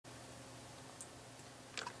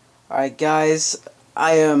Alright guys,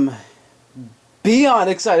 I am beyond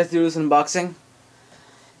excited to do this unboxing.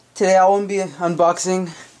 Today I will be unboxing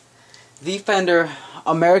the Fender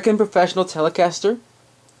American Professional Telecaster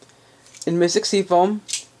in Mystic Seafoam.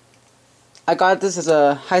 I got this as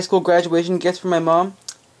a high school graduation gift from my mom.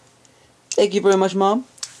 Thank you very much, Mom.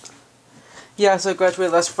 Yeah, so I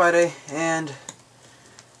graduated last Friday, and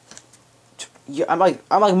yeah, I'm like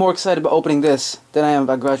more excited about opening this than I am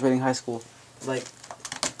about graduating high school. Like,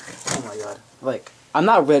 oh my god. Like, I'm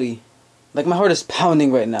not ready. Like, my heart is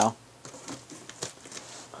pounding right now.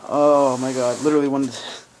 Oh my god. Literally, when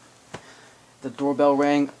the doorbell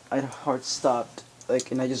rang, my heart stopped.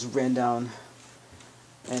 Like, and I just ran down.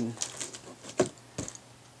 And,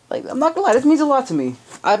 like, I'm not gonna lie, this means a lot to me.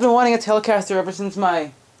 I've been wanting a Telecaster ever since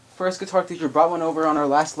my first guitar teacher brought one over on our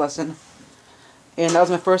last lesson. And that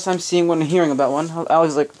was my first time seeing one and hearing about one. I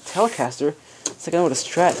was like, Telecaster? It's like, I know what a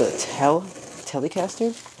Strat, but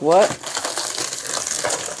Telecaster? What?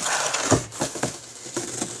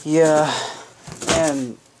 Yeah.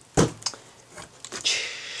 And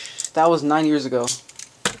that was 9 years ago.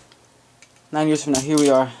 9 years from now, here we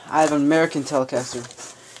are. I have an American Telecaster.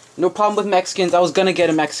 No problem with Mexicans. I was gonna get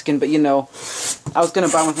a Mexican, but you know, I was gonna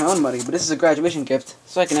buy one with my own money. But this is a graduation gift,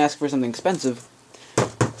 so I can ask for something expensive.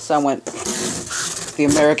 So I went the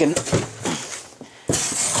American.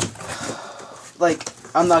 Like,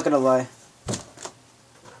 I'm not gonna lie.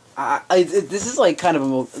 This is like kind of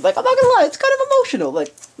like, I'm not gonna lie, it's kind of emotional.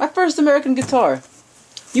 Like, my first American guitar.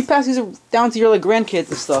 You pass these down to your like grandkids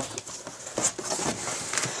and stuff.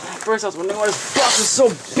 At first I was wondering why this box is so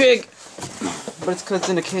big, but it's because it's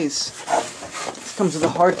in a case. It comes with a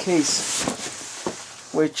hard case,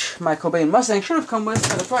 which my Cobain Mustang should have come with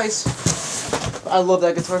at a price. I love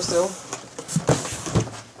that guitar still.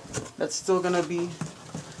 That's still gonna be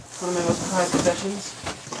one of my most prized possessions.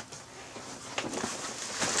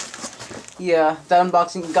 Yeah, that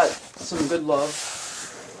unboxing got some good love,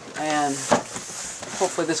 and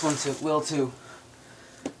hopefully this one will too.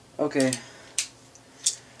 Okay.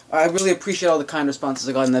 I really appreciate all the kind responses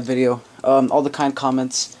I got in that video, all the kind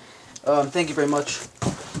comments. Thank you very much.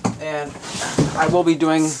 And I will be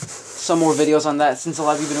doing some more videos on that, since a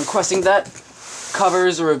lot of you have been requesting that.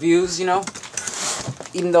 Covers or reviews, you know.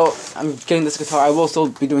 Even though I'm getting this guitar, I will still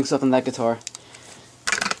be doing stuff on that guitar.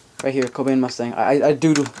 Right here, Cobain Mustang. I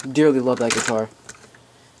do dearly love that guitar.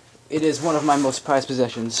 It is one of my most prized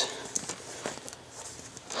possessions.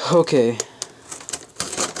 Okay.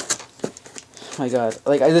 My god.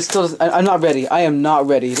 Like, this still doesn't, I'm not ready. I am not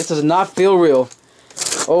ready. This does not feel real.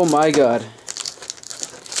 Oh my god.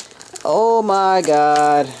 Oh my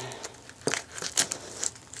god.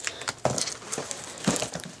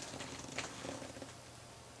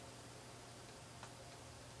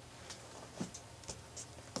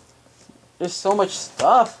 There's so much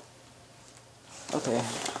stuff. Okay.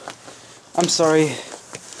 I'm sorry.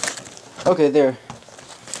 Okay, there.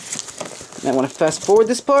 Might want to fast forward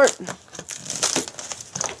this part.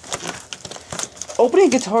 Opening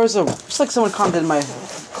guitars are just like someone commented in my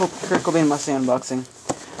Kurt Cobain Mustang unboxing.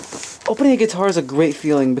 Opening a guitar is a great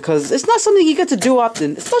feeling because it's not something you get to do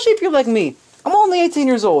often, especially if you're like me. I'm only 18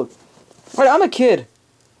 years old. Right, I'm a kid.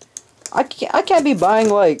 I can't be buying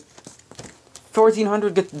like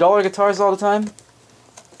 $1,400 guitars all the time.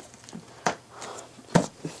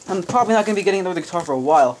 I'm probably not going to be getting another guitar for a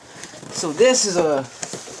while. So this is an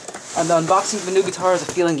unboxing of a new guitar is a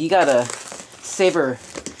feeling you gotta savor.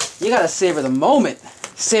 You gotta savor the moment.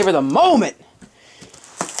 Savor the moment!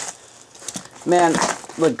 Man,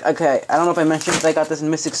 look, okay, I don't know if I mentioned that I got this in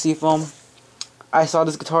Mystic Seafoam. I saw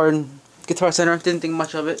this guitar in Guitar Center, didn't think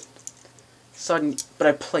much of it. But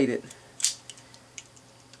I played it.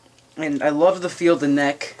 And I love the feel of the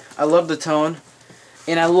neck, I love the tone,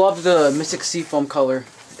 and I love the Mystic Seafoam color.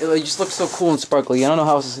 It just looks so cool and sparkly. I don't know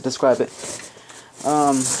how else to describe it.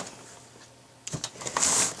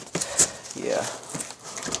 Yeah.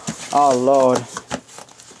 Oh lord.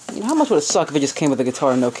 You know, how much would it suck if it just came with a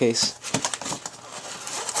guitar and no case?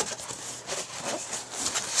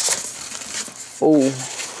 Oh.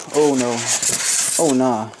 Oh no. Oh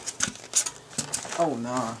nah. Oh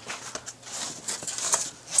nah.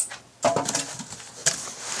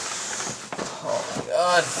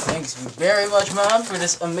 God, thanks very much, Mom, for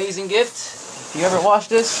this amazing gift. If you ever watch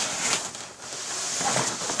this.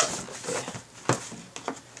 Okay.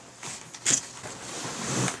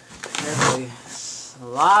 Carefully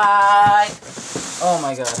slide. Oh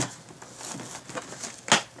my god.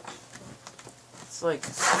 It's like,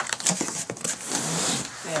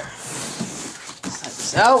 there. Slide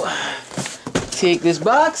this out. Take this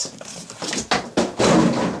box.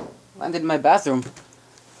 Landed in my bathroom.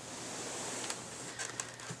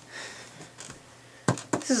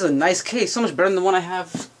 This is a nice case, so much better than the one I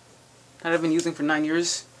have that I've been using for 9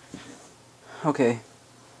 years. Okay.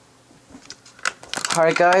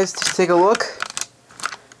 Alright guys, just take a look.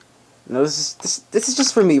 No, this is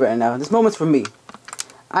just for me right now. This moment's for me.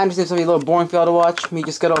 I understand it's gonna be a little boring for y'all to watch, me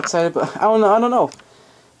just get all excited, but I don't know.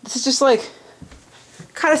 This is just like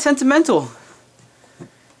kinda sentimental.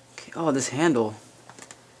 Okay, oh, this handle.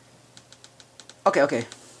 Okay.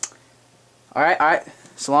 Alright.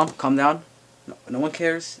 Salam, calm down. No one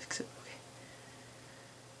cares. Except,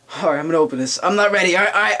 okay. Alright, I'm gonna open this. I'm not ready.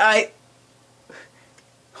 Alright.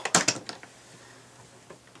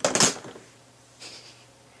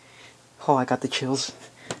 Oh, I got the chills.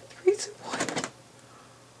 3, 2, 1.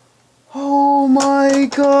 Oh my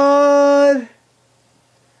god!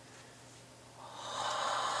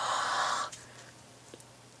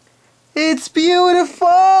 It's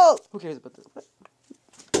beautiful! Who cares about this?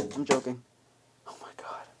 I'm joking. Oh my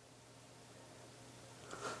god.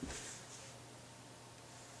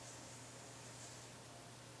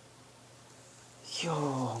 Yo,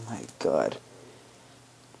 oh my god.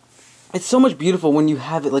 It's so much beautiful when you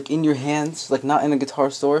have it like in your hands, like not in a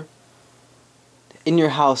guitar store. In your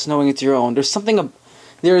house, knowing it's your own. There is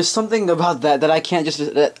something about that I can't just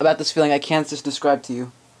about this feeling I can't just describe to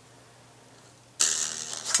you.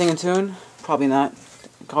 Staying in tune? Probably not.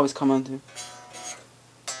 It can always come on to.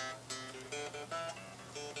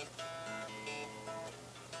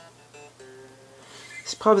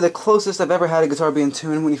 It's probably the closest I've ever had a guitar be in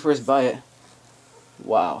tune when you first buy it.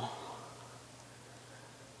 Wow.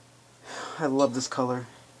 I love this color.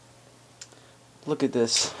 Look at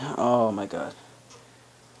this. Oh my god.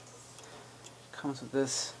 Comes with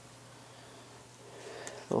this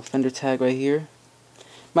little Fender tag right here.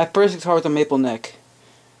 My first guitar was a maple neck.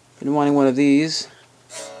 Been wanting one of these.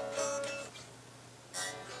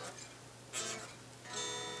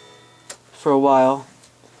 For a while.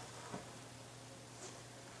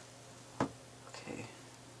 Okay.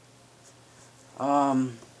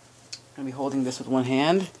 I'm gonna be holding this with one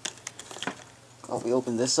hand. I'll be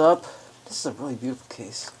open this up. This is a really beautiful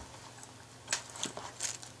case.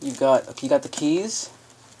 You got the keys.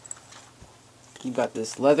 You've got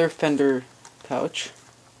this leather Fender pouch.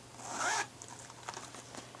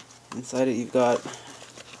 Inside it you've got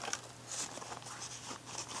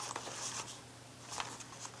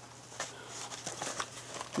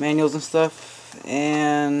manuals and stuff,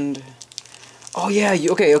 and oh yeah,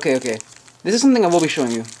 okay. This is something I will be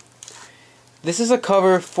showing you. This is a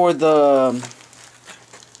cover for the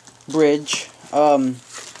bridge.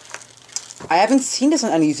 I haven't seen this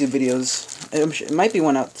on any YouTube videos. It might be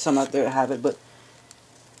some out there that have it, but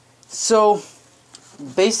so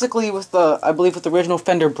basically with I believe with the original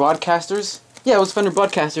Fender Broadcasters, yeah, it was Fender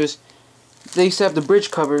Broadcasters, they used to have the bridge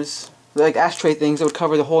covers, like ashtray things that would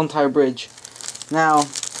cover the whole entire bridge. Now,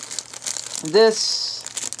 this,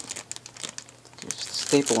 there's just a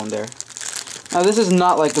staple in there. Now this is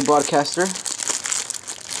not like the Broadcaster,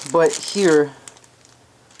 but here,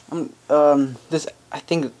 this, I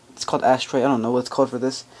think it's called ashtray, I don't know what it's called for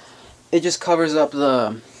this. It just covers up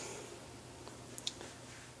the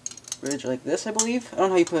bridge like this, I believe. I don't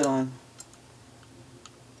know how you put it on.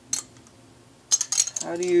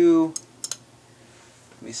 How do you...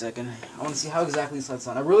 Give me a second. I want to see how exactly this lets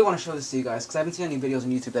on. I really want to show this to you guys, because I haven't seen any videos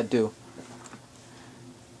on YouTube that do.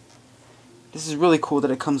 This is really cool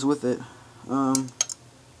that it comes with it. Alright,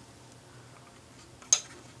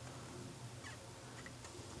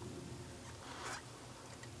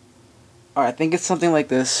 I think it's something like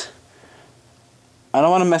this. I don't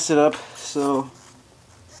want to mess it up, so...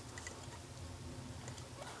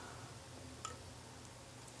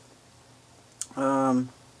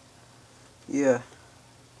 yeah.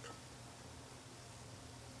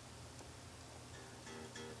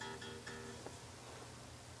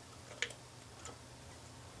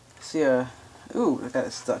 So yeah, ooh, I got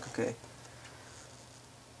it stuck, okay.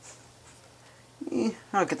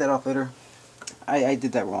 I'll get that off later. I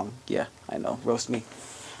did that wrong. Yeah, I know, roast me.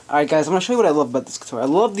 Alright guys, I'm going to show you what I love about this guitar. I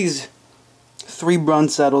love these 3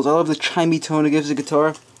 bronze saddles. I love the chimey tone it gives the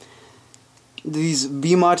guitar. These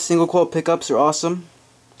V-Mod single coil pickups are awesome.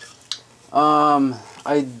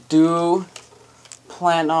 I do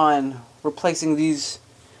plan on replacing these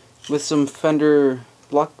with some Fender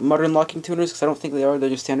modern locking tuners, because I don't think they are. They're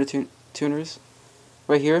just standard tuners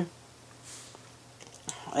right here.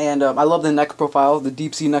 And I love the neck profile, the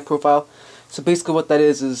deep C neck profile. So basically what that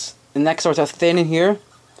is the neck starts out thin in here.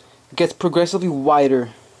 It gets progressively wider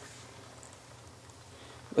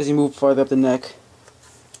as you move farther up the neck.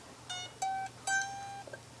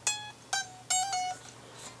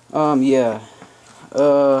 Yeah.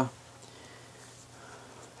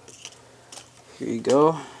 Here you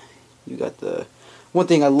go. You got the... One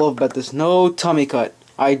thing I love about this, no tummy cut.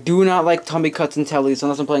 I do not like tummy cuts in Tellies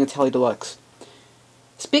unless I'm playing a Telly Deluxe.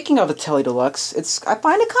 Speaking of the Telly Deluxe, I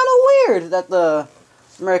find it kind of weird that the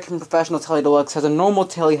American Professional Telly Deluxe has a normal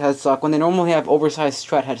Telly headstock when they normally have oversized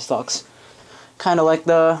Strat headstocks. Kind of like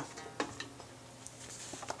the...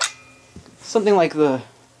 something like the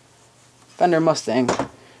Fender Mustang.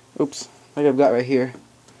 Oops, like I've got right here.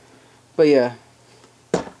 But yeah.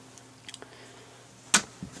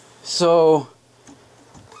 So...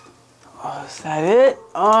 is that it?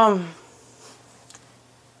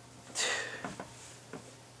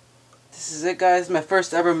 This is it, guys. My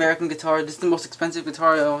first ever American guitar. This is the most expensive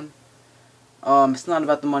guitar I own. It's not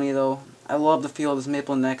about the money though. I love the feel of this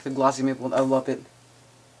maple neck, the glossy maple. I love it.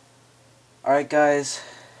 Alright, guys.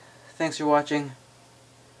 Thanks for watching.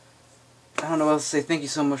 I don't know what else to say. Thank you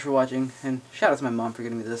so much for watching. And shout out to my mom for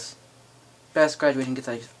getting me this. Best graduation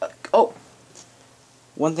guitar. Oh!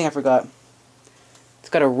 One thing I forgot. It's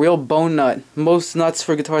got a real bone nut. Most nuts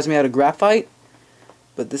for guitars are made out of graphite.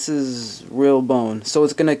 But this is real bone. So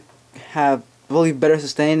it's going to have, I believe, better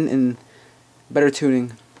sustain and better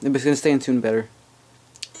tuning. It's going to stay in tune better.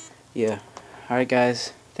 Yeah. Alright,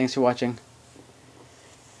 guys. Thanks for watching.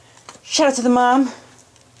 Shout out to the mom.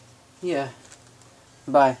 Yeah.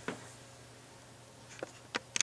 Bye.